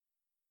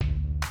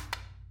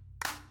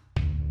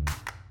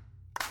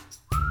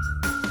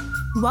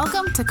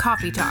Welcome to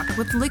Coffee Talk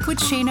with Liquid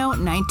Shano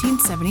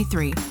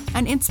 1973,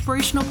 an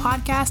inspirational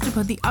podcast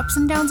about the ups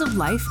and downs of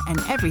life and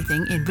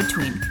everything in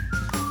between.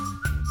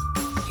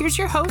 Here's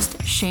your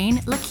host, Shane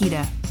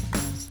Lakita.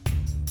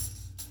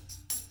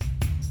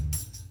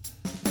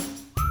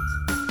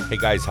 Hey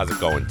guys, how's it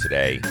going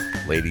today?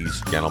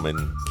 Ladies,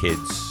 gentlemen,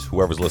 kids,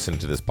 whoever's listening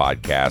to this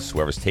podcast,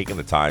 whoever's taken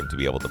the time to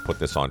be able to put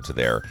this onto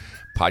their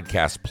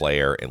podcast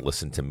player and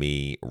listen to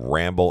me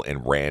ramble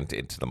and rant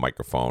into the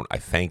microphone, I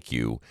thank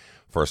you,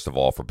 first of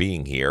all, for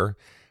being here,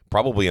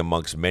 probably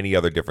amongst many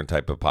other different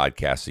type of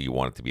podcasts that you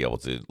want to be able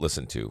to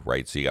listen to,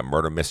 right? So you got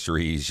murder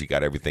mysteries, you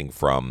got everything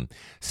from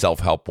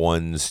self-help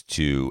ones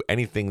to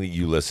anything that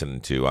you listen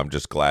to. I'm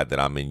just glad that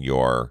I'm in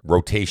your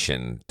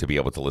rotation to be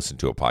able to listen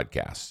to a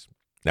podcast.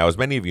 Now, as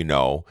many of you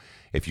know,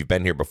 if you've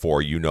been here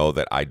before, you know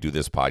that I do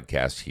this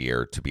podcast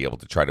here to be able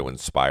to try to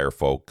inspire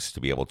folks,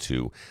 to be able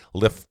to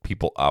lift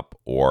people up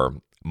or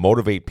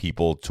motivate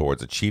people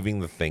towards achieving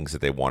the things that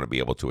they want to be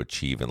able to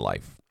achieve in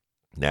life.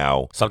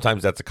 Now,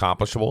 sometimes that's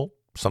accomplishable.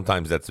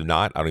 Sometimes that's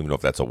not. I don't even know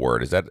if that's a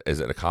word. Is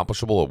it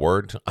accomplishable a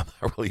word? I'm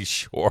not really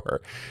sure.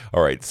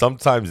 All right.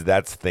 Sometimes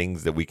that's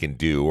things that we can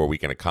do or we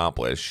can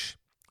accomplish,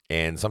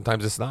 and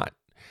sometimes it's not.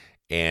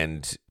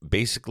 And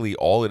basically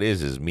all it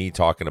is me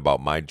talking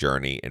about my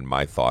journey and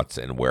my thoughts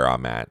and where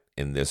I'm at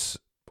in this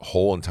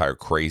whole entire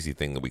crazy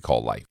thing that we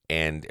call life.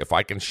 And if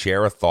I can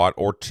share a thought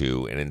or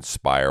two and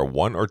inspire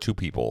one or two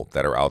people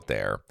that are out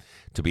there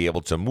to be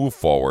able to move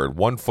forward,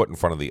 one foot in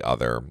front of the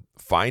other,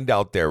 find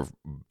out their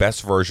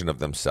best version of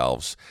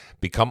themselves,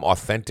 become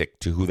authentic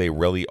to who they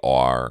really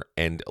are,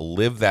 and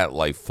live that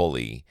life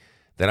fully,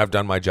 then I've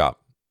done my job.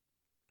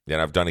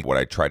 Then I've done what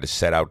I tried to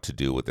set out to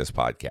do with this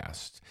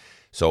podcast.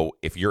 So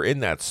if you're in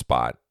that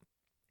spot,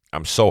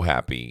 I'm so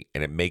happy,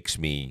 and it makes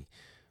me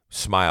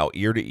smile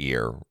ear to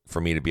ear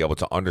for me to be able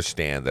to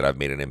understand that I've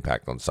made an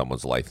impact on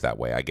someone's life that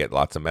way. I get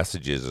lots of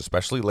messages,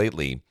 especially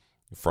lately,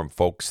 from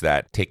folks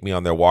that take me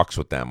on their walks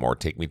with them or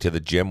take me to the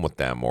gym with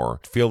them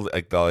or feel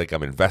like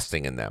I'm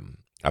investing in them.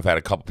 I've had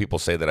a couple people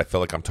say that I feel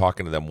like I'm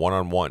talking to them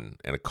one-on-one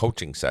in a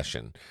coaching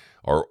session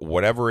or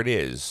whatever it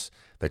is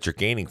that you're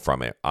gaining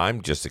from it.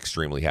 I'm just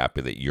extremely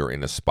happy that you're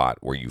in a spot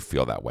where you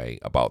feel that way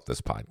about this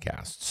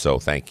podcast. So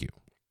thank you.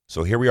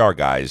 So here we are,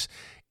 guys.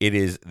 It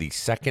is the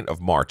 2nd of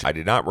March. I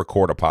did not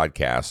record a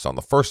podcast on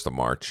the 1st of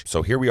March.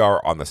 So here we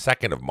are on the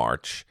 2nd of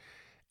March,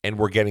 and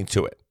we're getting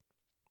to it.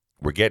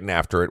 We're getting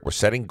after it. We're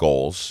setting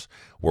goals.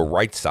 We're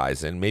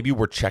right-sizing. Maybe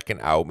we're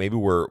checking out. Maybe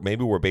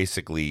we're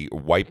basically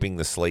wiping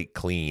the slate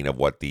clean of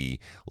what the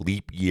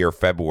leap year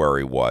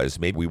February was.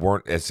 Maybe we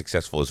weren't as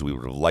successful as we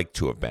would have liked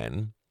to have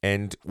been.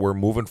 And we're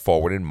moving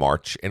forward in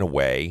March in a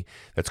way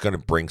that's going to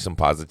bring some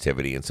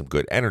positivity and some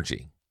good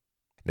energy.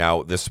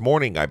 Now, this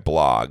morning I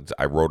blogged.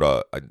 I wrote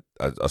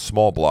a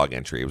small blog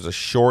entry. It was a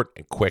short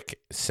and quick,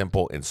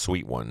 simple and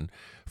sweet one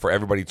for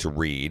everybody to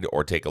read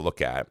or take a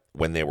look at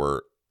when they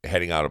were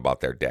heading out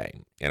about their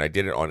day. And I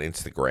did it on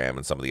Instagram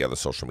and some of the other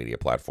social media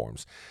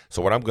platforms.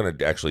 So what I'm going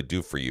to actually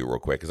do for you real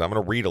quick is I'm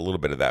going to read a little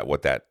bit of that,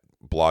 what that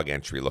blog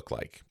entry looked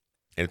like.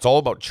 And it's all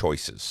about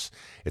choices.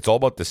 It's all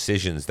about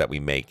decisions that we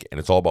make, and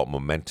it's all about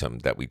momentum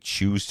that we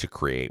choose to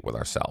create with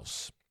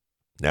ourselves.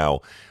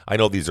 Now, I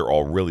know these are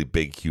all really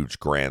big, huge,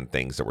 grand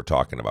things that we're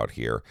talking about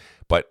here,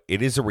 but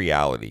it is a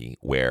reality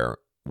where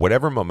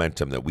whatever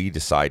momentum that we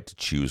decide to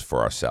choose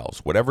for ourselves,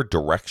 whatever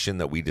direction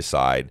that we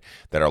decide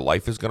that our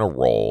life is going to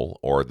roll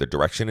or the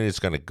direction it is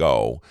going to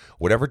go,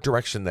 whatever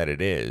direction that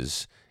it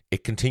is,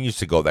 it continues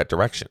to go that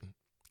direction.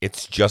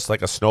 It's just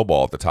like a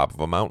snowball at the top of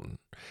a mountain.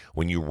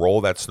 When you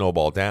roll that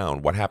snowball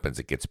down, what happens?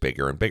 It gets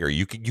bigger and bigger.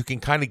 You can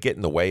kind of get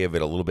in the way of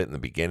it a little bit in the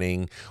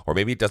beginning, or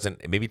maybe it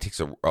doesn't. Maybe it takes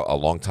a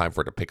long time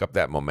for it to pick up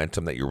that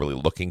momentum that you're really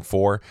looking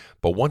for.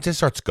 But once it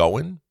starts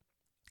going,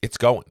 it's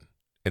going.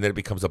 And then it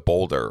becomes a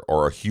boulder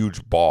or a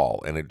huge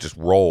ball, and it just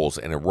rolls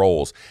and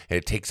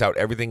it takes out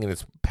everything in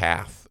its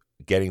path,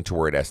 getting to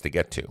where it has to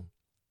get to.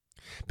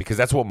 Because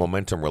that's what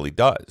momentum really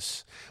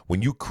does.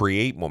 When you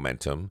create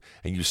momentum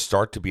and you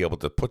start to be able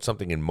to put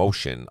something in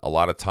motion, a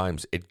lot of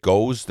times it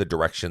goes the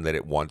direction that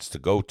it wants to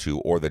go to,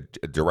 or the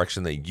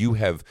direction that you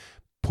have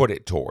put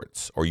it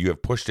towards, or you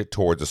have pushed it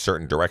towards a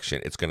certain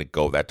direction. It's going to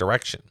go that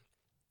direction.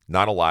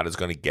 Not a lot is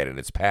going to get in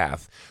its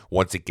path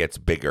once it gets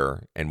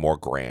bigger and more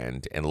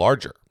grand and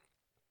larger.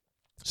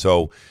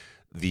 So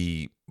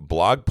the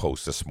blog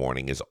post this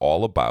morning is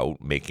all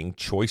about making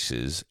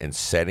choices and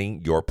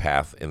setting your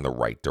path in the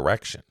right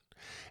direction.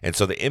 And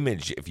so the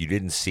image, if you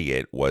didn't see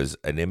it, was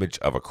an image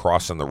of a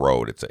cross on the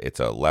road. It's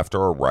a left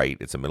or a right.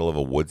 It's the middle of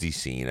a woodsy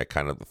scene. I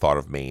kind of thought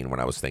of Maine when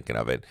I was thinking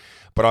of it.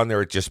 But on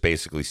there, it just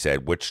basically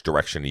said, which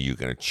direction are you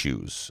going to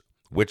choose?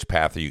 Which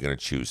path are you going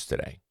to choose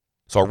today?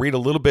 So I'll read a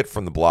little bit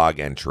from the blog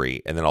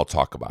entry, and then I'll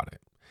talk about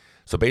it.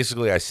 So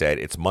basically, I said,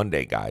 it's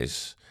Monday,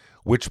 guys.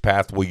 Which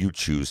path will you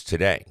choose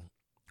today?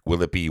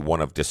 Will it be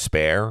one of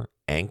despair,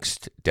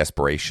 angst,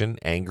 desperation,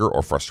 anger,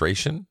 or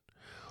frustration?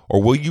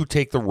 Or will you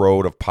take the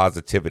road of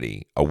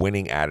positivity, a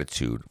winning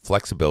attitude,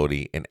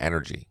 flexibility, and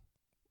energy?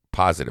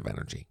 Positive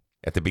energy.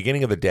 At the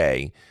beginning of the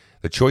day,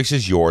 the choice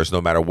is yours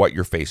no matter what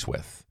you're faced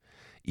with.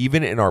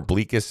 Even in our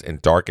bleakest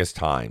and darkest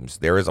times,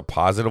 there is a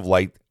positive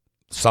light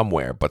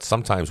somewhere, but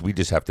sometimes we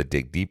just have to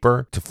dig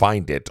deeper to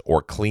find it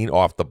or clean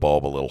off the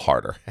bulb a little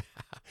harder.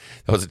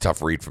 That was a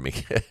tough read for me.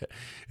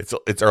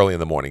 It's early in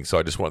the morning, so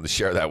I just wanted to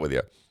share that with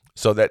you.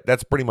 So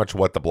that's pretty much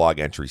what the blog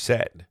entry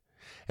said.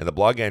 And the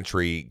blog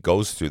entry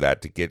goes through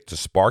that to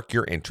spark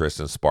your interest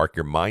and spark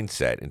your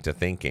mindset into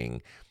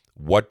thinking,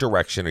 what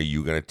direction are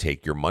you going to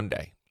take your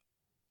Monday?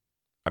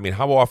 I mean,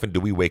 how often do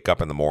we wake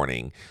up in the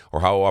morning,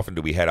 or how often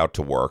do we head out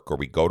to work, or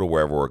we go to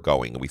wherever we're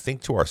going, and we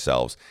think to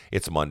ourselves,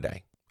 it's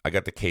Monday. I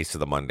got the case of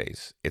the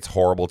Mondays. It's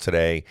horrible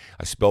today.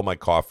 I spilled my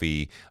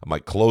coffee. My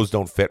clothes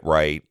don't fit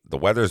right. The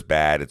weather's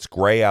bad. It's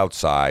gray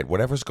outside.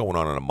 Whatever's going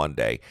on a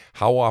Monday,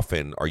 how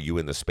often are you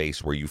in the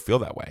space where you feel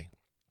that way?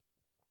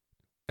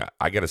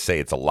 I got to say,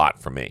 it's a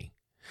lot for me.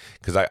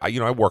 Because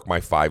I work my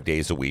 5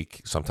 days a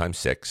week, sometimes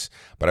 6,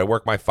 but I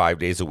work my 5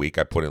 days a week.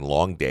 I put in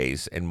long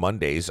days, and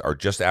Mondays are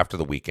just after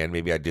the weekend.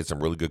 Maybe I did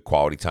some really good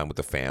quality time with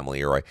the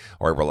family, or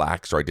I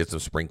relaxed, or I did some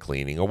spring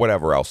cleaning, or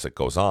whatever else that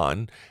goes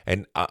on.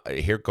 And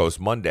here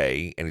goes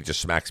Monday, and it just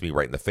smacks me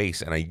right in the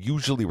face, and I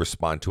usually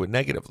respond to it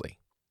negatively.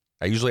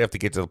 I usually have to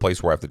get to the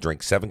place where I have to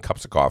drink 7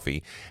 cups of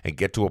coffee and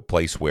get to a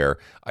place where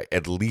I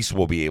at least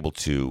will be able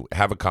to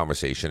have a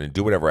conversation and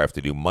do whatever I have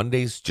to do.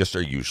 Mondays just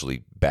are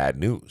usually bad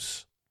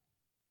news.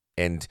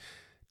 And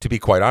to be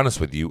quite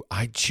honest with you,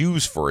 I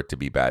choose for it to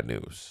be bad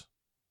news.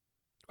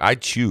 I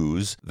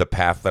choose the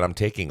path that I'm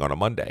taking on a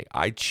Monday.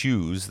 I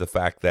choose the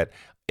fact that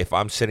if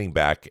I'm sitting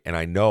back and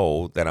I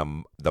know that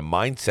the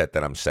mindset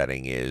that I'm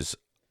setting is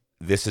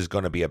this is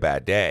going to be a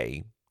bad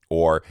day,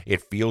 or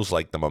it feels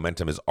like the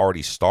momentum has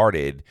already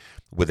started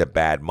with a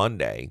bad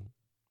Monday,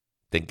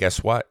 then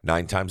guess what?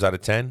 9 times out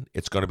of 10,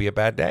 it's going to be a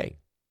bad day.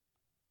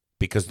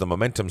 Because the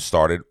momentum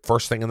started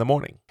first thing in the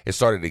morning. It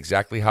started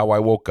exactly how I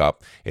woke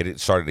up. It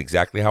started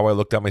exactly how I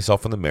looked at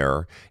myself in the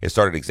mirror. It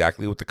started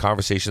exactly with the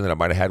conversation that I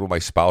might have had with my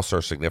spouse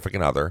or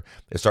significant other.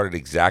 It started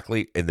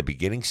exactly in the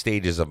beginning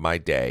stages of my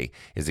day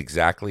is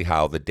exactly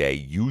how the day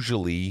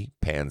usually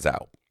pans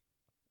out.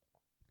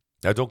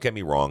 Now, don't get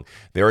me wrong.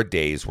 There are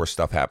days where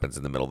stuff happens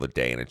in the middle of the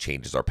day and it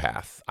changes our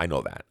path. I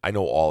know that. I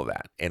know all of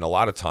that. And a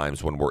lot of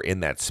times when we're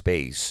in that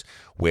space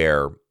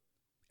where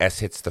S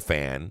hits the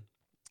fan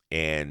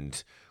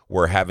and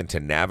we're having to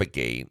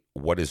navigate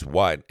what is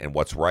what and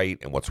what's right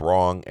and what's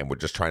wrong, and we're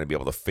just trying to be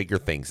able to figure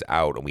things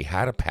out, and we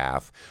had a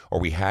path or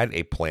we had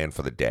a plan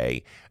for the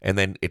day, and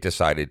then it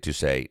decided to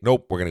say,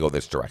 nope, we're going to go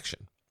this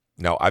direction.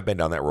 Now, I've been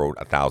down that road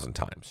 1,000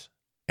 times,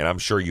 and I'm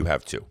sure you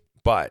have too.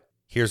 But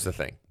here's the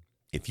thing.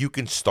 If you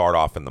can start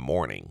off in the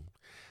morning,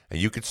 and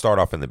you can start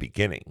off in the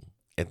beginning,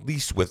 at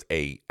least with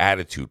a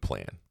attitude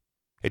plan.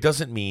 It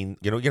doesn't mean,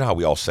 you know how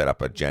we all set up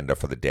an agenda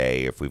for the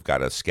day. If we've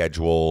got a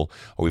schedule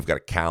or we've got a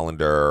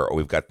calendar or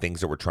we've got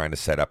things that we're trying to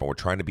set up and we're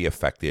trying to be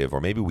effective,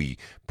 or maybe we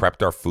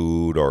prepped our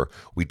food or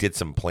we did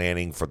some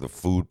planning for the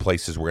food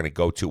places we're going to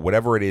go to,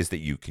 whatever it is that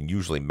you can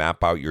usually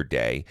map out your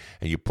day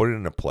and you put it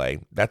into play,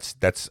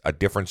 that's a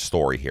different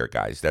story here,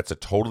 guys. That's a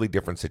totally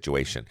different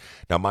situation.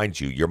 Now, mind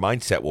you, your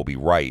mindset will be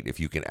right if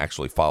you can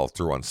actually follow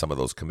through on some of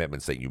those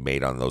commitments that you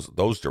made on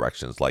those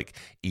directions, like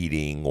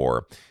eating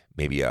or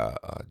maybe a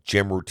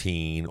gym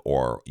routine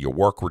or your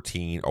work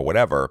routine or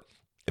whatever.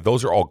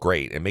 Those are all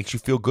great. It makes you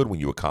feel good when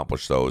you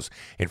accomplish those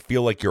and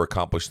feel like you're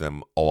accomplishing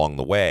them along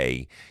the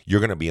way. You're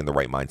going to be in the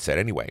right mindset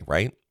anyway,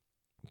 right?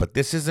 But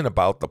this isn't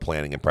about the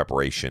planning and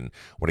preparation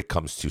when it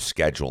comes to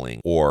scheduling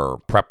or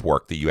prep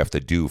work that you have to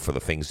do for the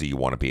things that you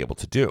want to be able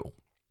to do.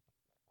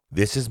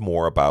 This is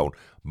more about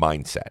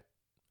mindset.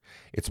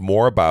 It's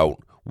more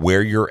about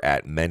where you're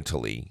at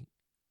mentally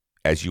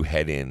as you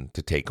head in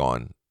to take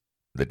on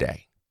the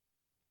day.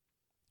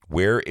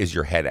 Where is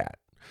your head at?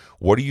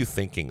 What are you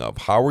thinking of?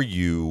 How are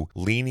you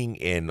leaning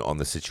in on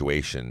the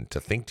situation to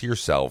think to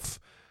yourself,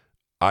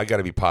 I got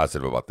to be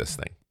positive about this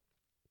thing?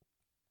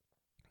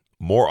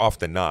 More often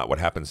than not, what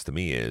happens to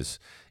me is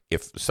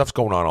if stuff's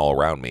going on all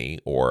around me,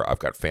 or I've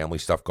got family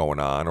stuff going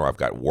on, or I've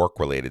got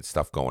work-related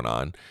stuff going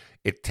on,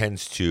 it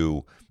tends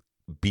to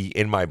be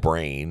in my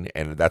brain,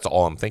 and that's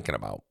all I'm thinking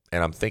about.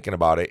 And I'm thinking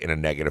about it in a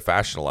negative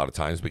fashion a lot of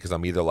times because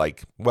I'm either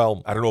like,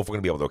 well, I don't know if we're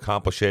going to be able to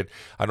accomplish it.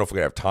 I don't know if we're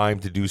going to have time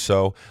to do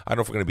so. I don't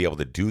know if we're going to be able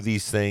to do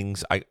these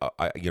things.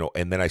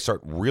 And then I start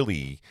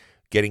really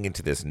getting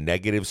into this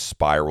negative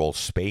spiral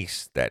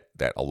space that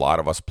a lot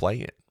of us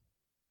play in.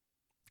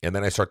 And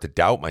then I start to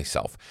doubt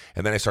myself.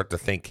 And then I start to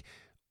think,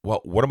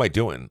 well, what am I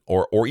doing?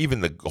 Or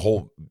even the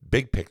whole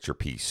big picture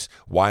piece.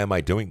 Why am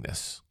I doing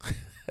this?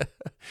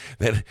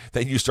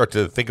 Then you start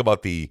to think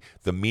about the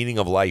meaning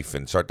of life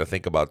and start to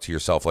think about to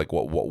yourself, like,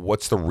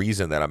 what's the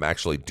reason that I'm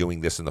actually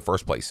doing this in the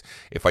first place?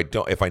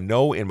 If I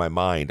know in my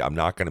mind I'm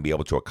not going to be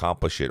able to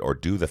accomplish it or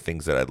do the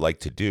things that I'd like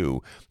to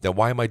do, then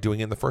why am I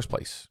doing it in the first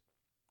place?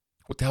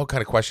 What the hell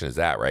kind of question is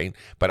that, right?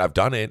 But I've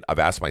done it. I've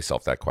asked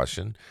myself that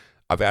question.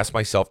 I've asked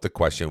myself the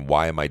question,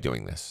 why am I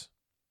doing this?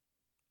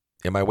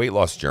 in my weight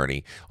loss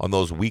journey, on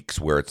those weeks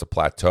where it's a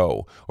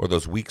plateau or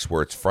those weeks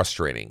where it's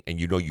frustrating and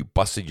you know you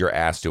busted your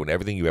ass doing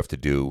everything you have to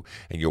do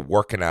and you're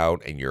working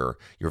out and you're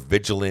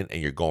vigilant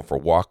and you're going for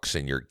walks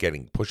and you're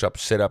getting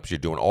push-ups, sit-ups, you're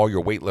doing all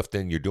your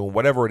weightlifting, you're doing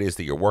whatever it is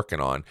that you're working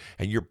on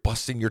and you're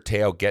busting your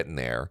tail getting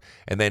there.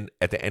 And then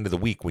at the end of the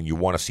week when you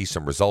want to see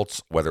some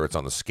results, whether it's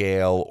on the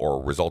scale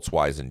or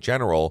results-wise in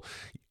general,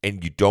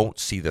 and you don't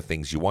see the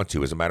things you want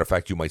to. As a matter of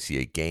fact, you might see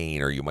a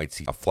gain or you might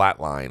see a flat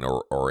line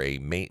or a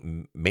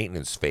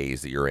maintenance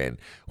phase that you're in.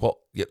 Well,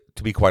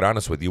 to be quite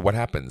honest with you, what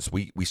happens?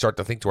 We start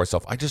to think to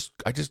ourselves,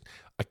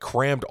 I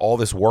crammed all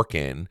this work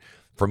in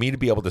for me to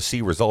be able to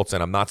see results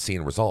and I'm not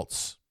seeing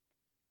results.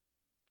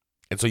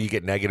 And so you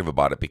get negative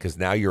about it because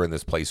now you're in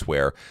this place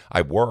where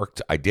I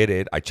worked, I did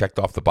it, I checked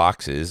off the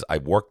boxes, I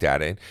worked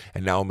at it,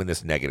 and now I'm in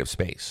this negative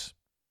space.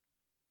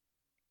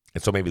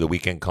 And so maybe the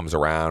weekend comes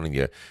around and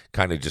you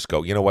kind of just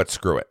go, you know what,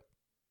 screw it.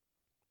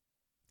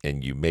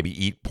 And you maybe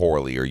eat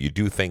poorly or you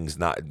do things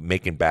not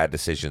making bad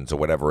decisions or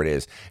whatever it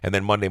is. And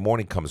then Monday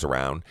morning comes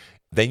around.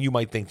 Then you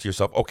might think to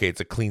yourself, okay, it's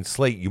a clean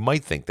slate. You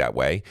might think that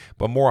way.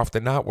 But more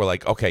often than not, we're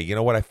like, okay, you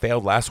know what, I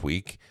failed last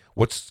week.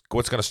 What's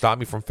going to stop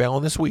me from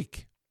failing this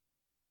week?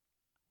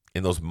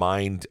 And those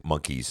mind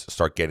monkeys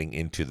start getting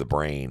into the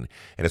brain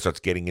and it starts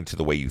getting into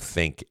the way you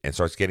think and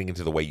starts getting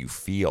into the way you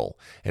feel.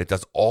 And it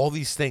does all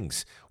these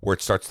things where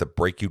it starts to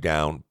break you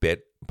down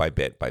bit by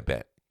bit by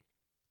bit.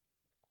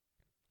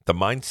 The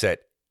mindset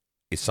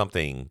is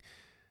something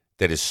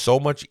that is so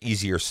much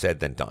easier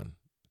said than done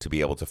to be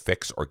able to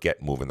fix or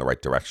get move in the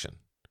right direction.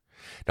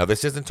 Now,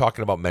 this isn't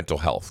talking about mental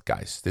health,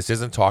 guys. This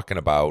isn't talking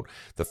about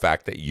the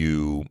fact that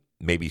you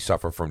maybe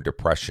suffer from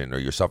depression or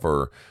you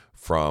suffer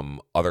from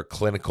other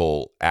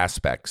clinical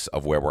aspects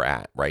of where we're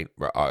at, right?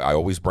 I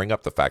always bring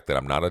up the fact that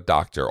I'm not a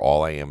doctor.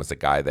 All I am is a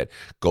guy that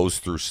goes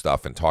through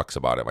stuff and talks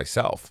about it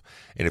myself.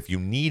 And if you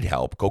need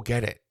help, go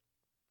get it.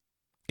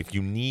 If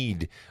you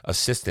need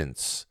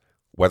assistance,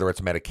 whether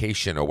it's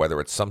medication or whether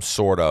it's some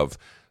sort of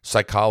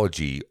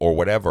psychology or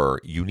whatever,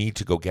 you need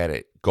to go get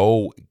it.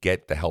 Go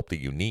get the help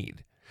that you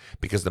need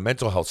because the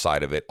mental health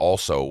side of it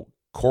also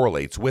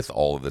correlates with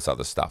all of this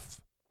other stuff.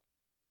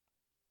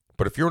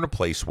 But if you're in a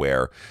place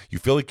where you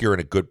feel like you're in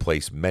a good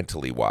place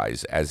mentally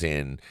wise, as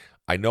in,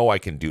 I know I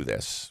can do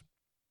this,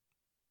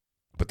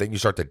 but then you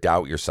start to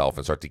doubt yourself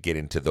and start to get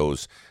into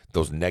those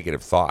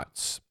negative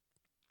thoughts,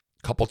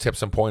 couple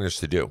tips and pointers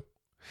to do.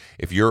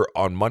 If you're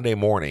on Monday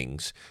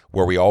mornings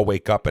where we all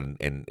wake up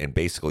and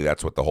basically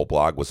that's what the whole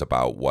blog was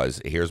about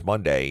was here's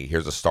Monday,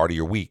 here's the start of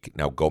your week.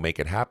 Now go make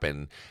it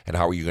happen. And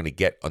how are you going to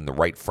get on the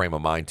right frame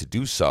of mind to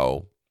do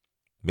so?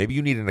 Maybe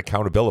you need an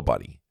accountability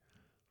buddy.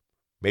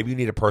 Maybe you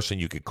need a person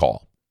you could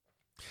call.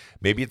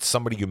 Maybe it's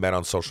somebody you met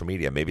on social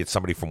media. Maybe it's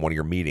somebody from one of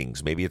your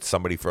meetings. Maybe it's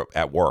somebody from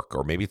at work,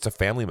 or maybe it's a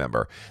family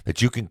member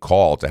that you can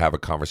call to have a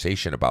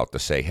conversation about to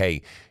say,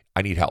 hey,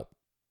 I need help.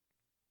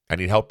 I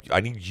need help. I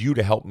need you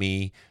to help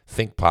me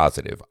think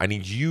positive. I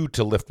need you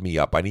to lift me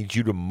up. I need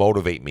you to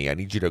motivate me. I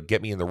need you to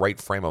get me in the right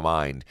frame of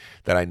mind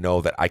that I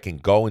know that I can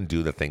go and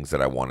do the things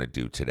that I want to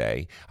do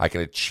today. I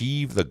can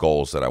achieve the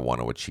goals that I want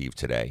to achieve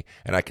today,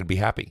 and I can be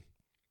happy.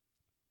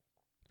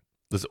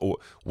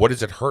 What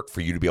does it hurt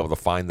for you to be able to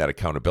find that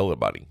accountability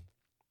buddy?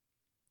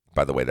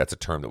 By the way, that's a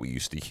term that we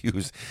used to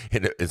use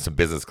in some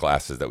business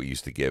classes that we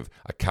used to give.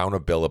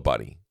 Accountability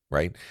buddy,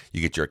 right?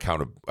 You get your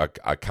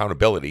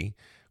accountability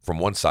from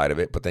one side of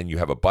it, but then you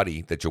have a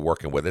buddy that you're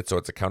working with it, so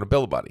it's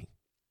accountability buddy.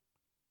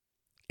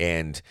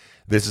 And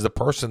this is a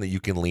person that you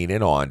can lean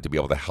in on to be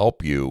able to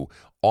help you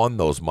on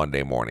those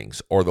Monday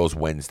mornings or those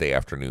Wednesday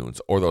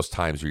afternoons or those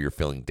times where you're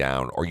feeling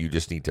down or you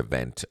just need to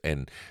vent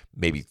and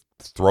maybe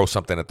throw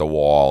something at the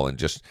wall and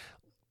just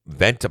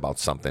vent about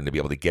something to be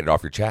able to get it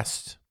off your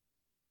chest.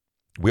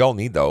 We all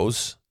need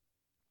those.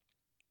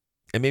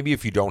 And maybe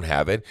if you don't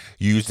have it,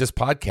 use this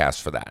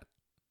podcast for that.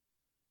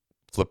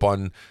 Put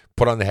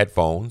on the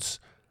headphones,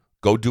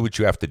 go do what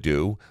you have to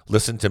do.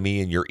 Listen to me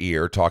in your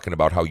ear talking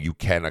about how you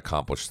can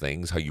accomplish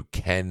things, how you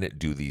can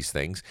do these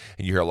things.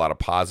 And you hear a lot of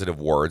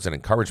positive words and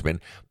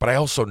encouragement. But I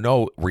also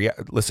know,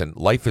 listen,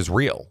 life is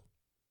real.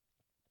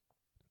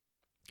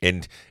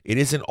 And it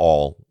isn't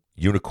all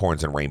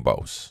unicorns and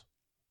rainbows.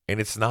 And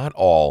it's not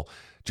all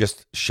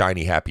just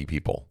shiny, happy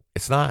people.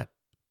 It's not.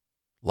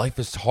 Life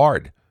is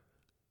hard.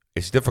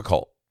 It's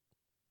difficult.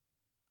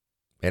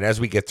 And as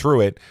we get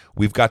through it,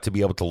 we've got to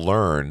be able to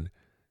learn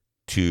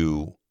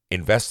to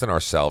invest in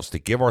ourselves, to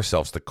give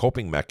ourselves the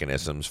coping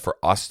mechanisms for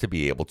us to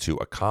be able to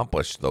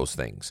accomplish those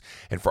things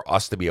and for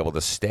us to be able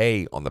to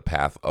stay on the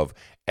path of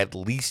at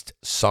least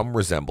some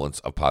resemblance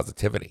of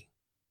positivity.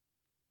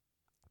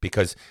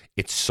 Because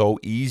it's so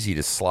easy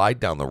to slide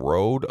down the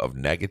road of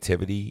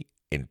negativity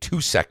in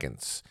 2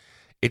 seconds.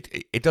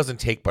 It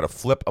doesn't take but a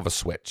flip of a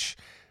switch,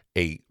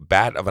 a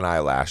bat of an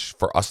eyelash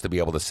for us to be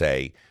able to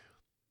say,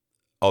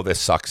 oh,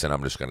 this sucks and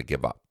I'm just going to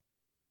give up.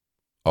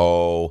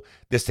 Oh,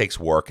 this takes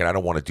work and I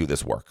don't want to do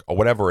this work. Or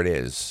whatever it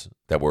is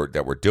that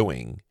we're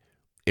doing.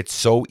 It's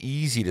so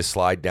easy to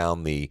slide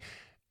down the,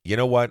 you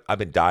know what, I've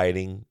been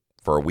dieting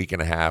for a week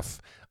and a half.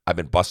 I've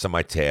been busting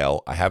my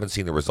tail. I haven't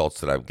seen the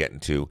results that I'm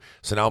getting to.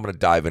 So now I'm going to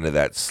dive into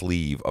that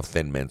sleeve of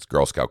Thin Mints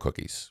Girl Scout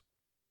cookies.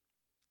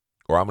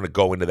 Or I'm going to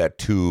go into that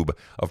tube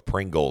of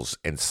Pringles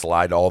and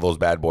slide all those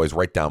bad boys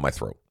right down my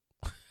throat.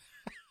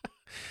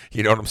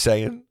 You know what I'm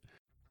saying?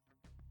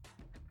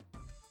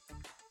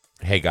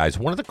 Hey guys,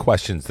 one of the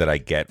questions that I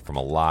get from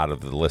a lot of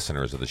the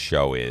listeners of the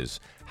show is,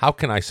 how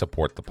can I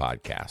support the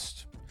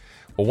podcast?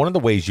 Well, one of the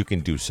ways you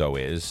can do so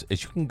is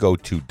you can go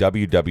to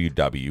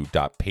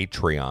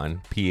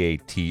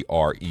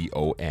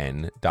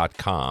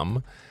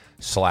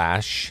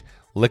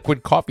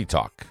www.patreon.com/Liquid Coffee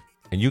Talk,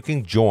 and you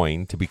can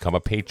join to become a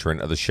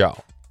patron of the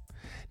show.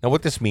 Now,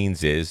 what this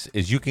means is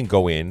you can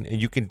go in and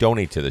you can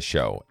donate to the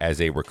show as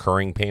a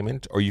recurring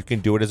payment, or you can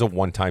do it as a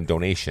one-time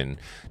donation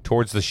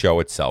towards the show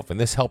itself. And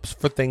this helps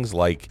for things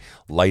like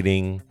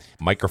lighting,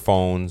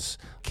 microphones,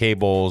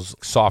 cables,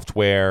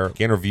 software,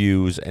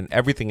 interviews, and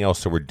everything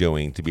else that we're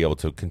doing to be able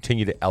to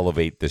continue to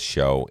elevate this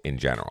show in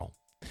general.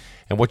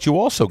 And what you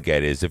also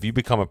get is, if you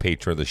become a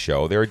patron of the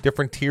show, there are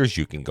different tiers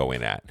you can go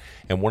in at.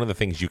 And one of the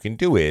things you can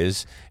do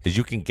is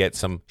you can get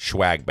some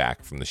swag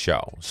back from the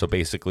show. So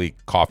basically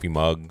coffee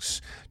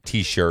mugs,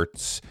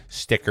 t-shirts,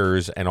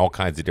 stickers, and all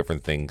kinds of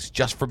different things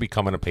just for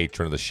becoming a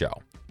patron of the show.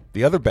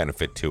 The other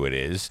benefit to it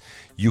is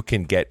you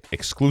can get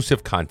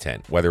exclusive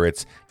content, whether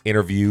it's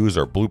interviews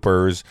or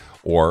bloopers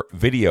or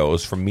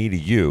videos from me to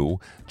you,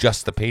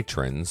 just the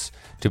patrons,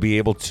 to be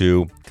able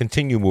to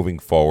continue moving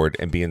forward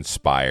and be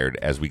inspired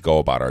as we go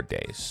about our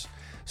days.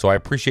 So I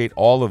appreciate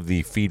all of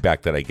the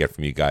feedback that I get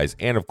from you guys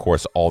and, of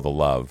course, all the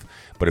love.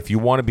 But if you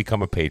want to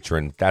become a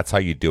patron, that's how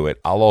you do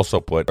it. I'll also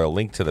put a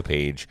link to the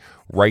page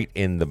right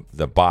in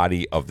the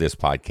body of this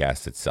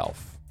podcast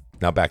itself.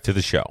 Now back to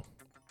the show.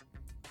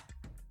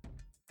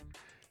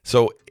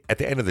 So at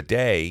the end of the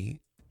day,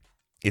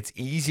 it's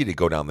easy to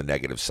go down the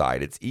negative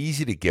side. It's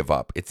easy to give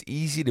up. It's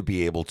easy to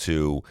be able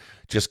to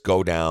just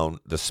go down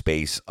the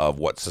space of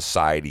what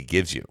society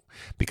gives you,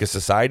 because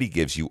society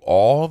gives you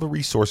all the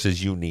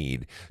resources you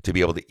need to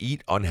be able to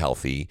eat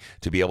unhealthy,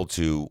 to be able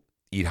to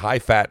eat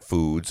high-fat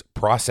foods,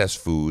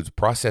 processed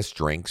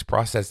drinks,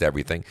 processed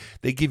everything.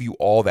 They give you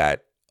all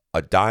that,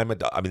 a dime.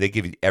 I mean, they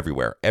give you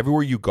everywhere.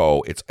 Everywhere you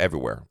go, it's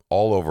everywhere.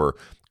 All over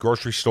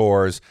grocery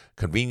stores,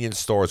 convenience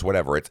stores,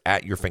 whatever. It's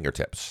at your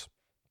fingertips.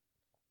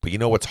 But you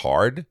know what's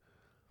hard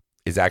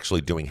is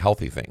actually doing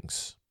healthy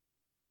things.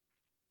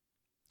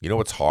 You know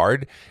what's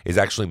hard is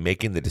actually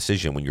making the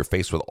decision when you're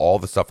faced with all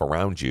the stuff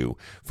around you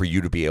for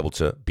you to be able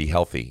to be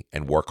healthy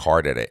and work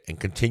hard at it and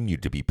continue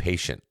to be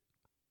patient.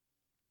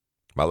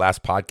 My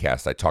last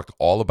podcast, I talked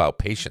all about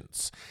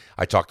patience.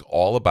 I talked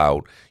all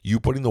about you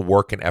putting the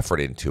work and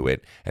effort into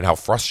it and how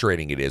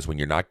frustrating it is when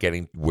you're not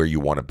getting where you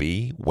want to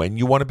be, when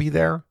you want to be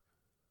there.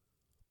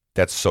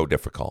 That's so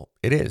difficult.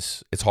 It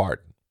is. It's hard.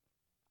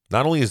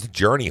 Not only is the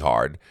journey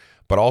hard,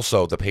 but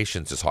also the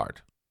patience is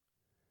hard.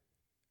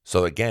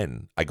 So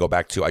again, I go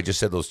back to, I just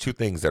said those two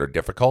things that are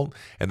difficult,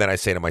 and then I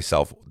say to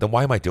myself, then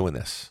why am I doing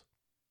this?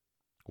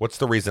 What's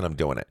the reason I'm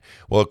doing it?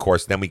 Well, of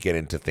course, then we get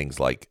into things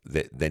like,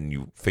 then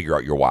you figure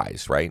out your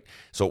whys, right?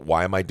 So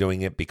why am I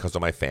doing it? Because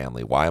of my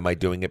family. Why am I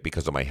doing it?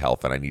 Because of my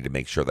health, and I need to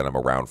make sure that I'm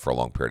around for a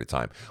long period of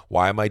time.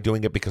 Why am I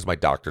doing it? Because my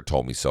doctor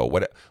told me so.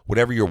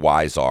 Whatever your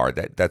whys are,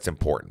 that's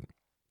important.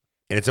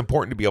 And it's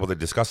important to be able to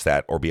discuss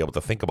that or be able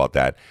to think about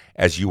that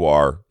as you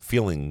are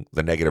feeling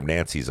the negative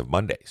Nancy's of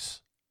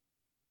Mondays.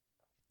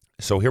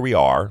 So here we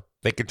are,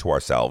 thinking to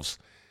ourselves,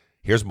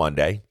 here's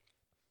Monday.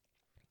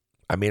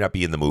 I may not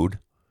be in the mood.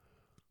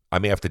 I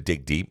may have to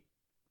dig deep.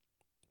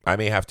 I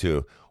may have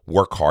to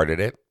work hard at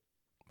it.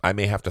 I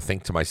may have to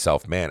think to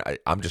myself, man,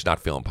 I'm just not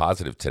feeling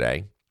positive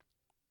today.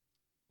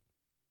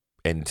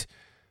 And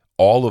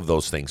all of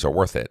those things are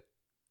worth it.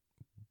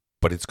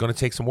 But it's going to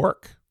take some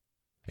work.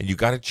 And you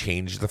got to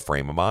change the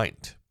frame of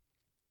mind.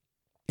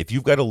 If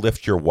you've got to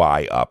lift your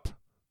why up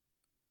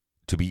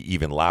to be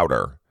even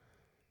louder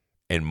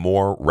and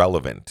more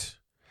relevant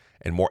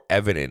and more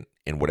evident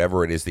in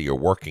whatever it is that you're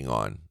working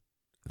on,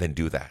 then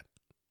do that.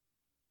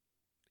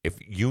 If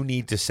you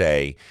need to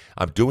say,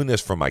 I'm doing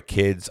this for my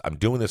kids, I'm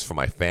doing this for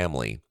my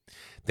family,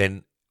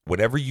 then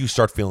whenever you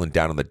start feeling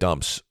down in the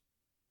dumps,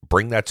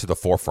 bring that to the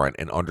forefront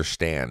and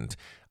understand,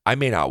 I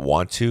may not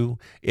want to.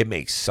 It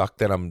may suck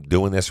that I'm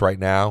doing this right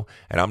now,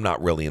 and I'm not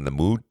really in the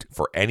mood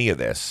for any of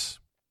this,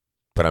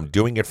 but I'm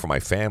doing it for my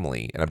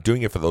family, and I'm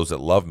doing it for those that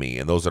love me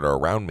and those that are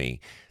around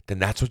me. Then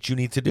that's what you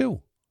need to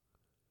do.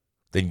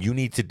 Then you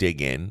need to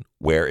dig in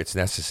where it's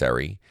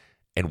necessary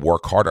and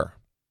work harder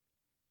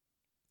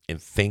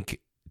and think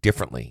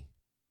differently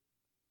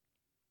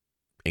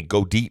and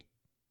go deep.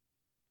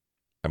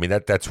 I mean,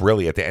 that's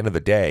really, at the end of the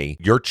day,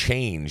 your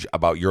change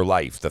about your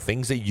life, the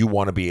things that you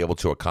want to be able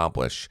to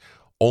accomplish,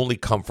 only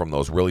come from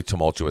those really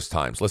tumultuous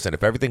times. Listen,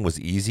 if everything was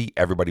easy,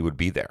 everybody would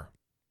be there.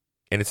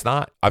 And it's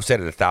not. I've said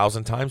it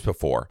 1,000 times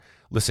before.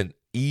 Listen,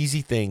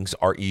 easy things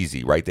are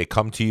easy, right? They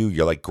come to you,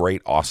 you're like,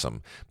 great,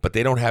 awesome. But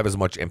they don't have as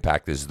much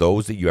impact as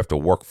those that you have to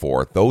work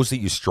for, those that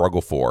you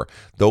struggle for,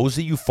 those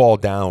that you fall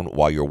down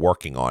while you're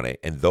working on it,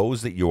 and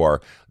those that you are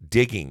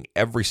digging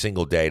every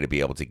single day to be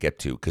able to get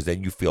to, because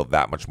then you feel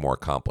that much more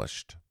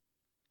accomplished.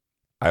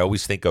 I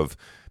always think of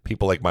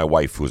people like my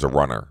wife, who's a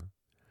runner,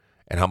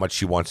 and how much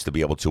she wants to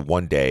be able to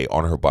one day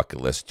on her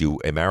bucket list do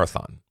a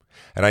marathon.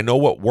 And I know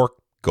what work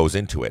goes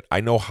into it.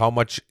 I know how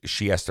much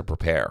she has to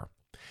prepare.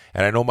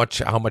 And I know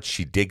how much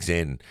she digs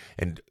in.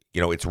 And,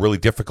 it's really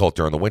difficult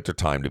during the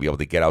wintertime to be able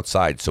to get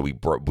outside. So we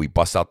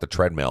bust out the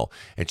treadmill,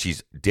 and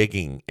she's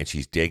digging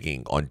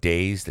on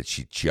days that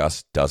she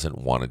just doesn't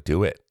want to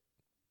do it.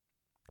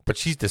 But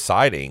she's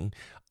deciding,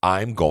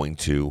 I'm going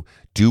to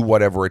do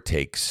whatever it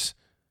takes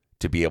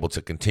to be able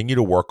to continue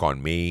to work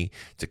on me,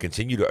 to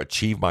continue to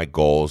achieve my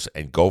goals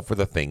and go for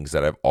the things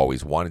that I've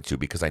always wanted to,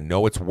 because I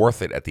know it's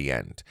worth it at the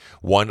end.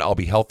 1, I'll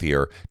be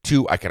healthier.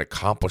 2, I can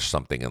accomplish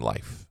something in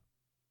life.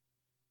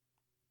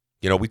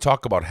 We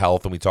talk about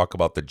health and we talk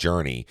about the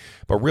journey,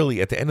 but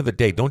really at the end of the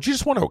day, don't you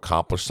just want to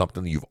accomplish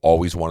something that you've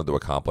always wanted to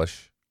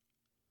accomplish?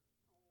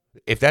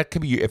 If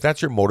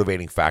that's your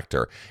motivating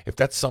factor, if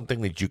that's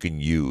something that you can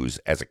use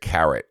as a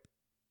carrot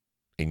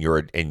in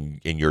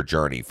your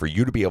journey for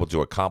you to be able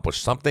to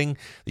accomplish something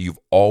that you've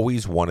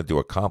always wanted to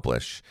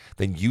accomplish,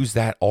 then use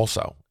that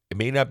also. It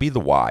may not be the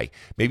why.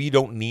 Maybe you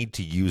don't need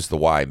to use the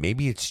why.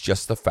 Maybe it's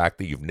just the fact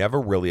that you've never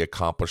really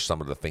accomplished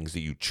some of the things that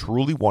you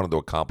truly wanted to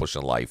accomplish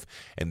in life,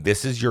 and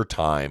this is your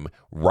time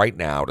right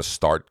now to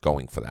start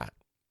going for that.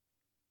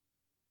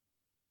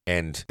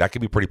 And that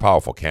can be pretty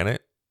powerful, can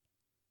it?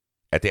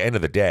 At the end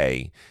of the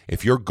day,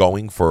 if you're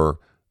going for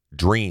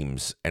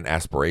dreams and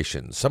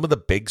aspirations, some of the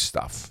big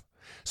stuff,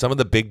 some of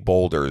the big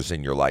boulders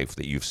in your life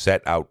that you've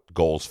set out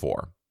goals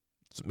for,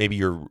 maybe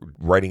you're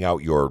writing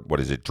out your,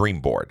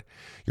 dream board.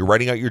 You're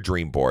writing out your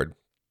dream board,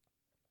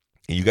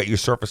 and you got your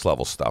surface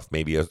level stuff,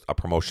 maybe a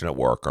promotion at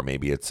work, or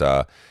maybe it's,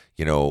 to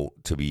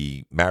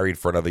be married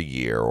for another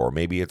year, or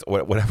maybe it's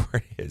whatever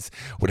it is,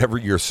 whatever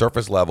your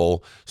surface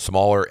level,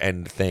 smaller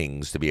end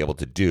things to be able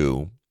to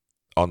do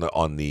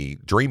on the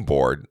dream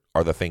board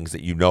are the things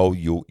that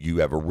you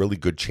have a really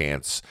good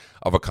chance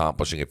of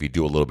accomplishing if you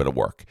do a little bit of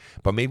work.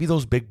 But maybe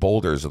those big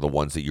boulders are the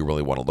ones that you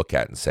really want to look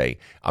at and say,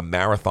 a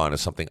marathon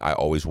is something I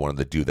always wanted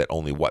to do that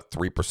only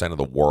 3% of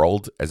the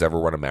world has ever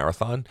run a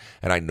marathon.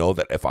 And I know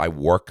that if I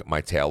work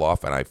my tail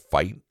off and I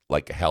fight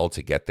like hell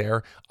to get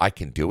there, I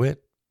can do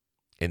it.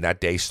 And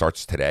that day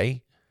starts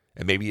today.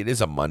 And maybe it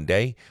is a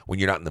Monday when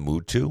you're not in the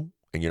mood to,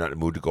 and you're not in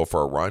the mood to go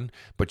for a run,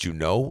 but you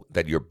know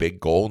that your big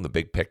goal in the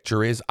big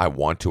picture is, I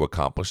want to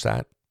accomplish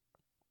that.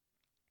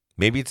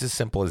 Maybe it's as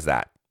simple as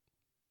that.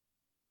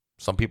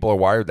 Some people are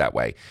wired that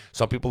way.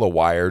 Some people are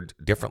wired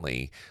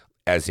differently,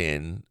 as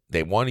in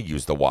they want to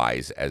use the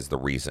whys as the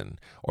reason,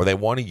 or they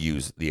want to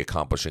use the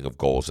accomplishing of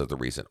goals as the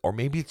reason. Or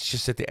maybe it's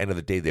just at the end of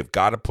the day, they've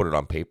got to put it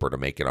on paper to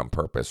make it on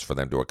purpose for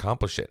them to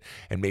accomplish it.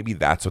 And maybe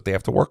that's what they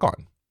have to work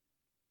on.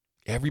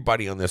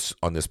 Everybody on this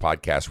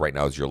podcast right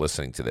now, as you're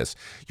listening to this,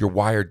 you're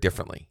wired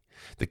differently.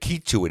 The key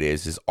to it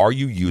is are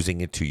you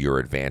using it to your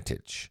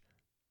advantage?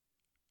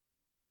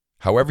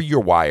 However you're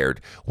wired,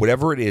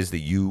 whatever it is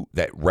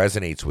that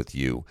resonates with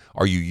you,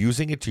 are you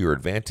using it to your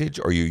advantage,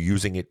 or are you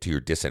using it to your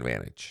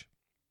disadvantage?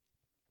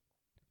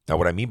 Now,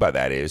 what I mean by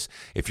that is,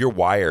 if you're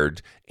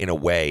wired in a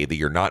way that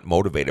you're not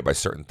motivated by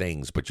certain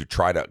things, but you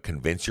try to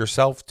convince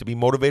yourself to be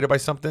motivated by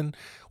something,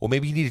 well,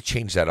 maybe you need to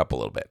change that up a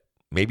little bit.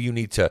 Maybe you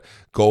need to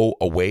go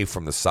away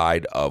from the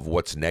side of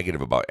what's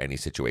negative about any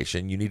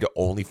situation. You need to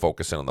only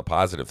focus in on the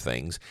positive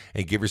things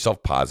and give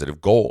yourself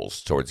positive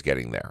goals towards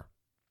getting there.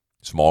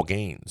 Small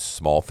gains,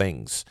 small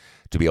things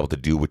to be able to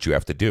do what you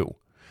have to do.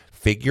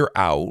 Figure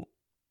out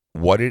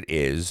what it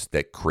is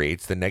that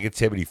creates the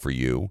negativity for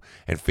you,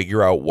 and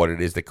figure out what it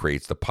is that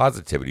creates the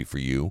positivity for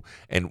you,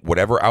 and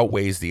whatever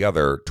outweighs the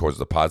other towards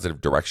the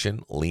positive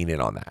direction, lean in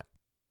on that.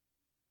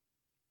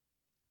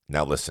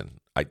 Now listen,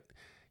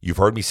 you've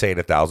heard me say it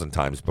 1,000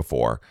 times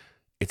before.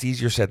 It's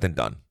easier said than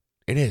done.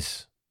 It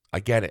is.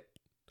 I get it.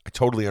 I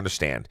totally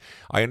understand.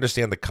 I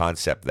understand the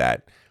concept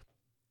that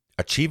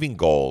achieving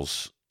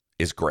goals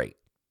is great.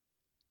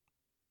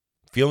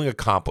 Feeling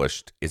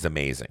accomplished is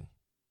amazing.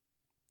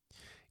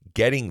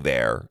 Getting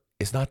there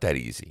is not that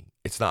easy.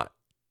 It's not.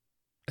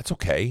 That's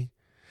okay.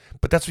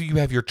 But that's what you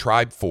have your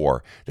tribe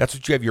for. That's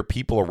what you have your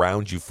people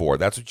around you for.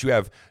 That's what you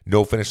have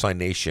No Finish Line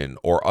Nation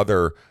or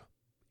other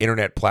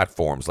internet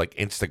platforms like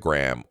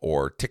Instagram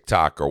or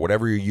TikTok or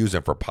whatever you're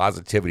using for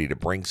positivity to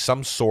bring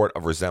some sort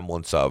of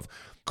resemblance of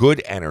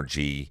good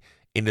energy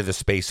into the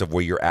space of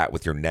where you're at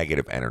with your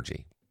negative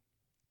energy.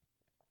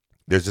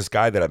 There's this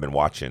guy that I've been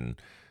watching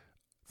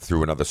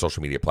through another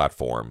social media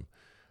platform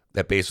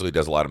that basically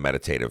does a lot of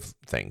meditative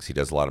things. He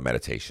does a lot of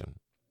meditation.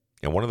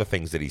 And one of the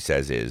things that he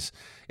says is,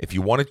 if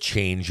you want to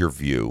change your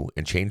view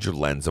and change your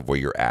lens of where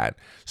you're at,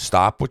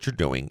 stop what you're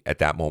doing at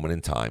that moment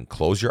in time,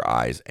 close your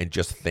eyes, and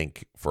just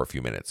think for a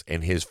few minutes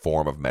in his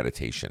form of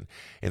meditation.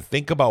 And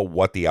think about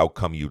what the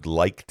outcome you'd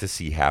like to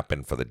see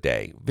happen for the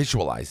day.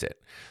 Visualize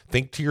it.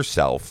 Think to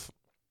yourself,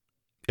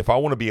 if I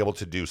want to be able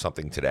to do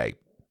something today,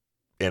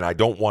 and I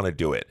don't want to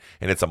do it,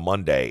 and it's a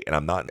Monday, and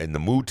I'm not in the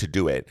mood to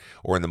do it,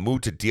 or in the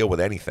mood to deal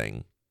with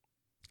anything,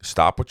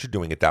 stop what you're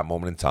doing at that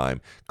moment in time,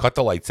 cut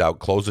the lights out,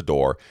 close the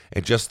door,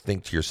 and just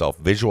think to yourself,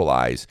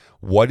 visualize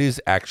what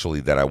is actually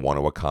that I want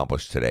to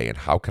accomplish today, and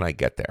how can I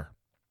get there?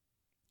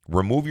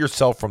 Remove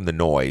yourself from the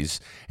noise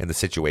and the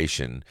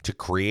situation to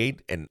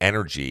create an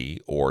energy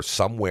or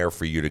somewhere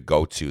for you to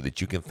go to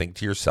that you can think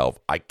to yourself,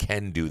 I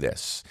can do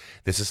this.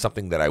 This is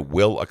something that I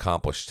will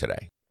accomplish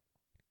today.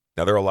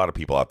 Now, there are a lot of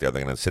people out there that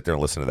are going to sit there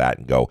and listen to that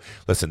and go,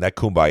 listen, that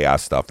kumbaya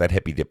stuff, that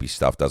hippy-dippy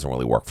stuff doesn't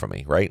really work for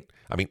me, right?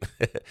 I mean,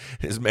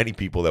 there's many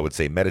people that would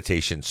say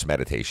meditation's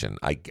meditation.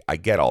 I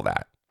get all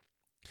that.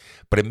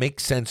 But it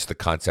makes sense, the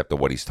concept of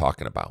what he's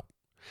talking about,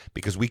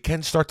 because we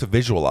can start to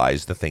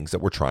visualize the things that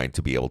we're trying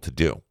to be able to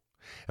do.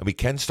 And we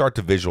can start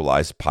to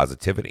visualize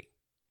positivity.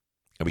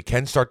 And we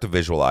can start to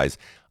visualize,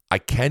 I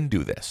can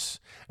do this,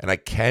 and I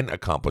can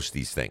accomplish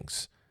these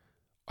things.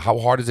 How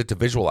hard is it to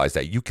visualize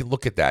that? You can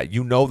look at that.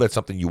 You know that's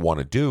something you want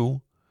to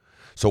do.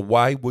 So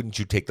why wouldn't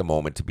you take the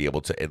moment to be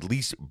able to at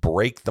least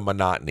break the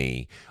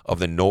monotony of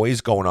the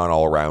noise going on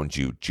all around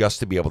you just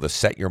to be able to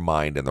set your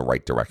mind in the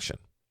right direction?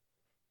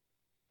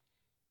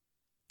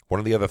 One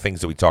of the other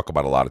things that we talk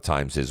about a lot of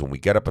times is when we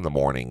get up in the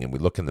morning and we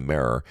look in the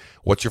mirror,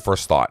 what's your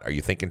first thought? Are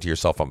you thinking to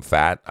yourself, I'm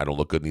fat, I don't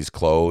look good in these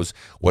clothes,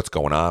 what's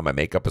going on? My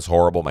makeup is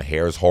horrible, my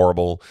hair is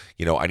horrible,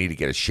 I need to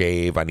get a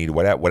shave, I need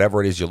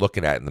whatever it is you're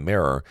looking at in the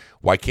mirror.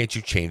 Why can't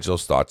you change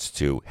those thoughts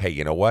to, hey,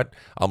 you know what?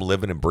 I'm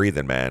living and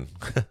breathing, man.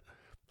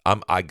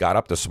 I got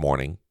up this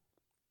morning.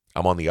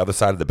 I'm on the other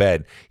side of the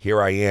bed.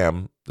 Here I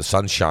am. The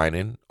sun's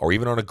shining, or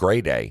even on a gray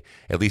day.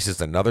 At least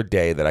it's another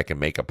day that I can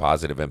make a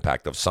positive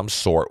impact of some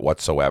sort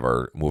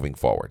whatsoever moving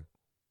forward.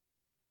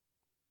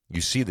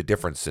 You see the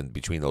difference in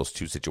between those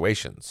two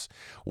situations.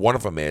 One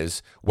of them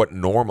is what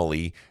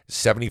normally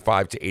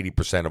 75 to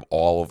 80% of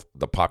all of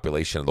the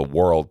population of the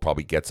world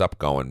probably gets up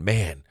going,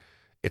 man,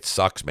 it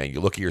sucks, man. You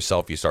look at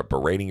yourself, you start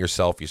berating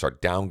yourself, you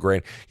start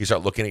downgrading, you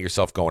start looking at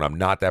yourself going, I'm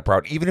not that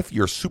proud. Even if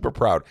you're super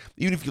proud,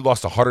 even if you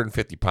lost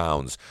 150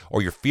 pounds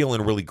or you're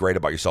feeling really great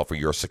about yourself or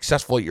you're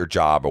successful at your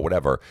job or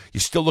whatever,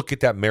 you still look at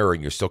that mirror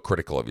and you're still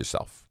critical of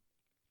yourself.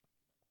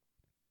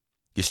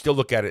 You still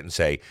look at it and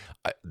say,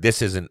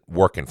 this isn't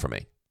working for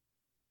me.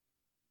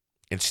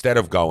 Instead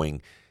of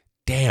going,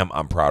 damn,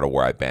 I'm proud of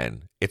where I've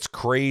been. It's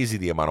crazy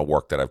the amount of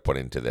work that I've put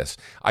into this.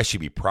 I should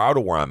be proud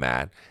of where I'm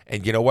at.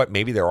 And you know what?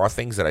 Maybe there are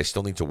things that I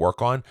still need to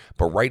work on.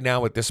 But right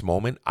now at this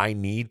moment, I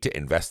need to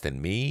invest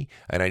in me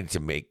and I need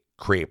to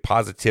create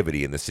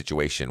positivity in this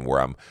situation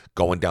where I'm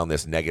going down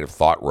this negative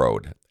thought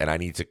road. And I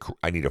need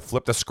to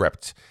flip the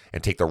script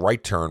and take the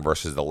right turn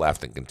versus the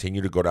left and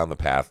continue to go down the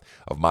path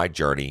of my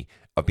journey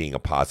of being a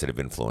positive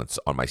influence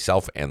on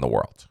myself and the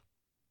world.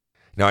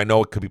 Now, I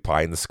know it could be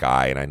pie in the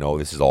sky and I know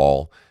this is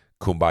all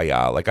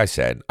kumbaya. Like I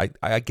said,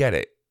 I get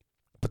it,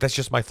 but that's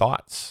just my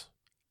thoughts.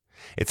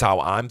 It's how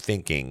I'm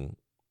thinking,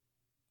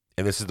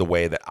 and this is the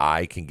way that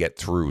I can get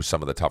through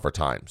some of the tougher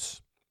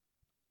times.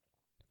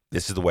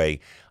 This is the way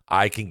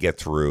I can get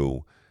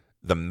through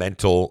the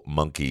mental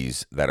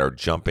monkeys that are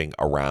jumping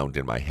around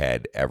in my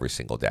head every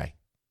single day.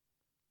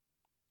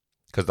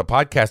 Because the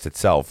podcast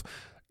itself,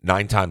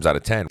 9 times out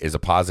of 10 is a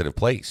positive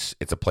place.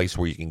 It's a place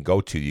where you can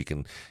go to, you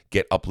can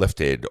get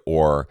uplifted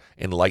or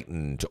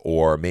enlightened,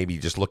 or maybe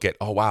just look at,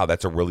 oh, wow,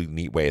 that's a really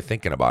neat way of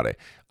thinking about it.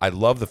 I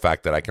love the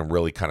fact that I can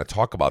really kind of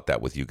talk about that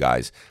with you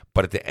guys.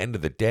 But at the end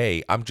of the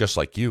day, I'm just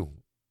like you.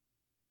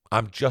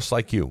 I'm just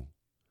like you.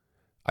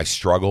 I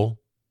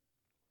struggle.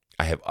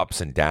 I have ups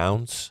and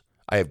downs.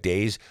 I have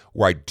days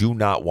where I do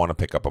not want to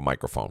pick up a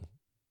microphone.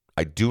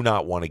 I do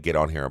not want to get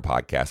on here and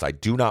podcast. I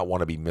do not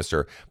want to be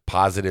Mr.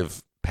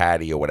 Positive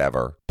Patty or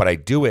whatever, but I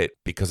do it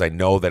because I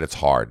know that it's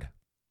hard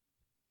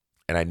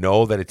and I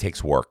know that it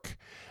takes work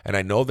and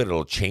I know that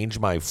it'll change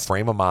my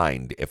frame of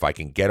mind if I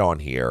can get on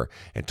here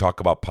and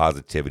talk about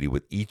positivity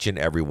with each and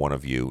every one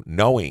of you,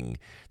 knowing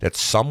that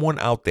someone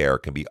out there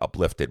can be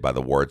uplifted by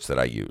the words that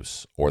I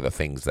use or the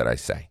things that I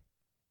say.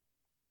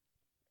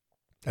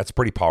 That's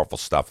pretty powerful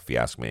stuff if you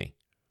ask me,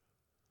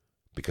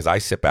 because I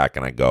sit back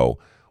and I go,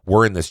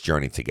 we're in this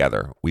journey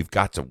together. We've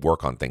got to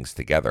work on things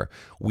together.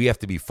 We have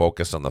to be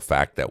focused on the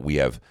fact that we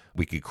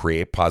could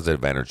create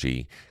positive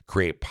energy,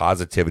 create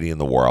positivity in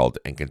the world,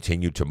 and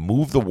continue to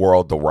move the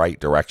world the right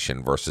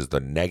direction versus the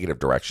negative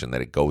direction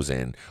that it goes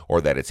in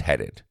or that it's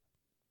headed.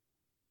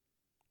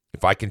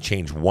 If I can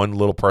change one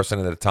little person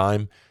at a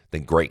time,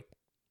 then great.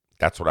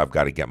 That's what I've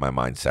got to get my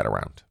mind set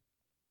around.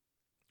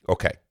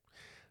 Okay,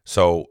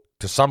 so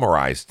to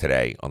summarize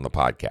today on the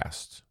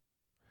podcast,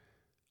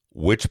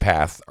 which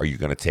path are you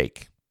going to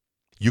take?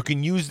 You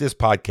can use this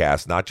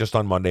podcast not just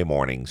on Monday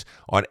mornings,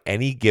 on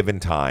any given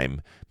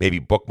time, maybe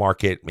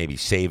bookmark it, maybe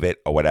save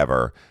it or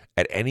whatever,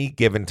 at any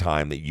given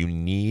time that you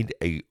need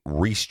a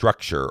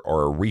restructure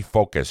or a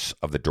refocus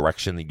of the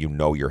direction that you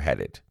know you're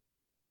headed.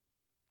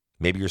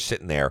 Maybe you're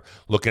sitting there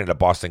looking at a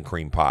Boston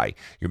cream pie.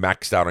 You're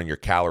maxed out on your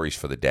calories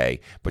for the day,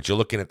 but you're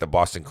looking at the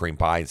Boston cream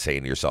pie and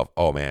saying to yourself,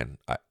 oh man,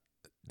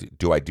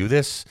 do I do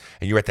this?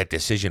 And you're at that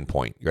decision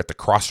point. You're at the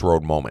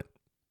crossroad moment.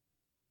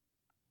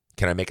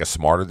 Can I make a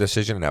smarter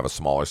decision and have a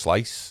smaller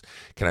slice?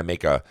 Can I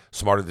make a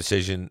smarter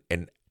decision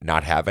and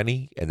not have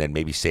any and then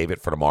maybe save it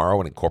for tomorrow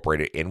and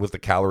incorporate it in with the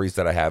calories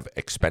that I have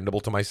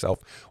expendable to myself?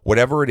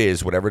 Whatever it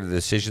is, whatever the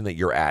decision that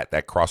you're at,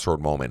 that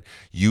crossroad moment,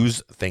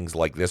 use things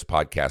like this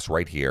podcast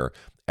right here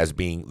as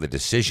being the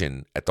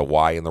decision at the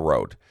Y in the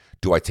road.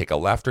 Do I take a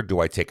left or do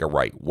I take a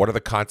right? What are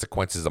the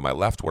consequences of my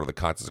left? What are the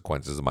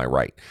consequences of my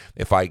right?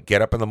 If I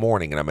get up in the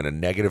morning and I'm in a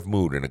negative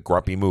mood, in a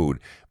grumpy mood,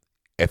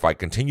 if I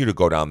continue to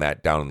go down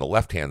on the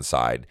left-hand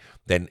side,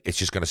 then it's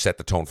just going to set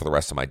the tone for the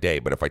rest of my day.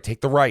 But if I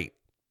take the right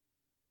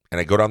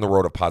and I go down the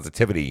road of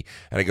positivity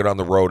and I go down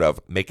the road of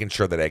making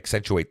sure that I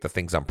accentuate the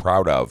things I'm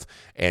proud of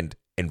and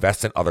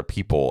invest in other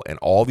people and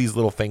all these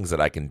little things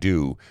that I can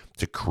do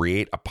to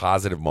create a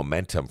positive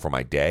momentum for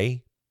my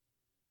day,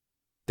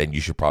 then you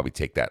should probably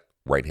take that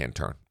right-hand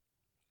turn.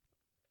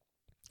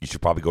 You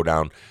should probably go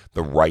down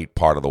the right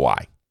part of the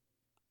Y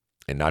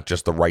and not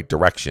just the right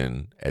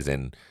direction as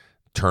in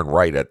turn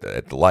right at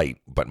the light,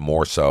 but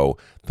more so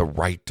the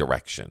right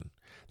direction,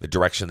 the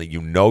direction that you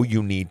know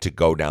you need to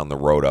go down the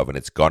road of, and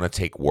it's going to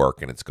take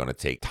work and it's going to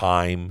take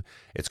time.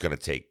 It's going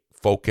to take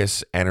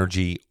focus,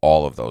 energy,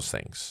 all of those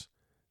things.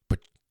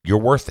 But you're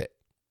worth it.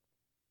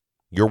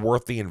 You're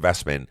worth the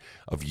investment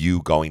of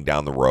you going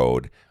down the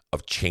road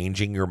of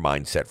changing your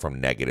mindset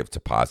from negative to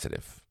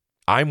positive.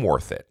 I'm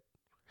worth it.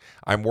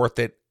 I'm worth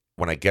it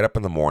when I get up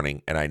in the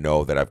morning and I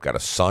know that I've got a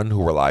son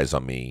who relies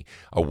on me,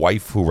 a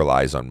wife who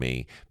relies on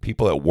me,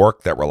 people at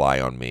work that rely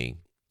on me,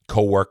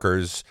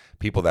 coworkers,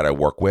 people that I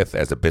work with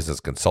as a business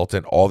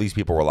consultant, all these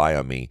people rely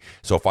on me.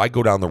 So if I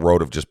go down the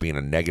road of just being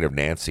a negative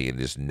Nancy and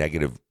just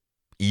negative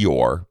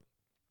Eeyore,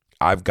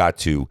 I've got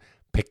to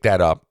pick that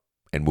up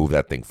and move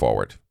that thing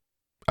forward.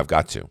 I've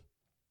got to.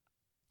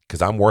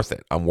 Because I'm worth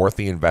it. I'm worth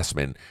the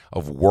investment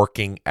of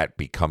working at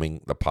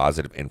becoming the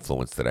positive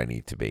influence that I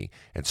need to be.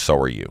 And so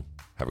are you.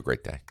 Have a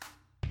great day.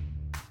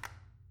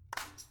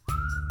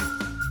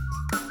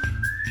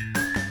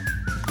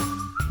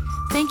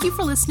 Thank you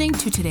for listening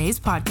to today's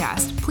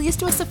podcast. Please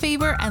do us a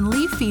favor and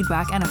leave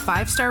feedback and a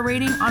 5-star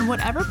rating on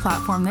whatever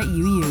platform that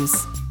you use.